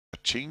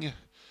Ching.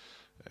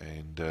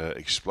 And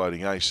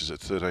Exploding Ace is at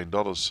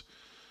 $13.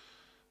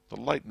 The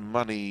late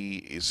money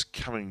is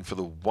coming for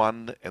the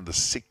 1 and the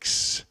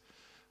 6.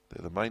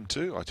 They're the main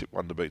two. I tipped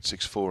 1 to beat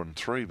 6, 4 and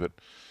 3, but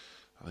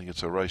I think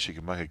it's a race you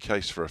can make a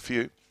case for a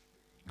few.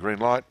 Green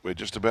light, we're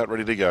just about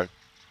ready to go.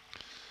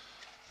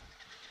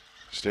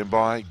 Stand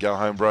by, Go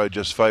Home Bro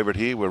just favourite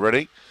here, we're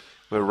ready.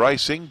 We're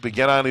racing,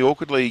 began only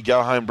awkwardly,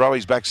 Go Home Bro,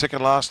 he's back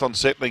second last on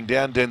settling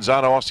down.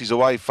 Denzano Osti's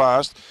away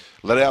fast,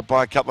 led out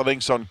by a couple of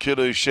lengths on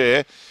Kulu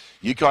Share.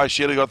 Yukai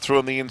Sheila got through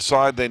on the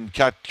inside, then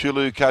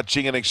Kulu,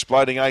 Ching and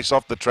Exploding Ace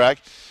off the track.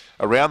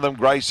 Around them,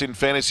 Grace in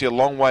Fantasy a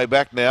long way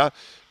back now.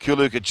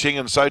 Kulu, Ching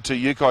and so too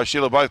Yukai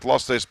Sheila both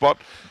lost their spot.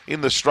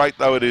 In the straight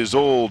though it is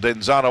all.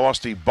 Denzano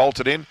Osti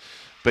bolted in.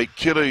 Beat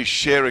Kulu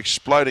Share,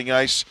 Exploding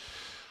Ace.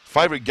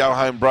 Favourite Go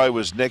Home Bro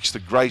was next, the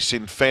Grace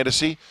in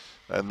Fantasy.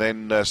 And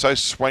then So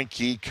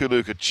Swanky,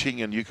 Kulu,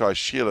 Ching and Yukai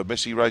Sheila.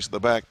 Messy race at the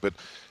back, but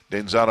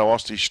Denzano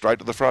Osti straight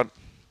to the front.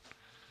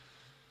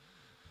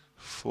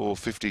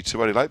 450,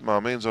 288. My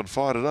man's on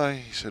fire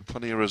today. He's had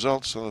plenty of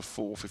results. Another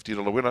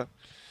 $450 winner.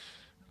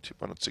 Tip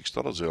one at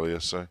 $6 earlier,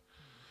 so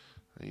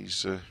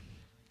he's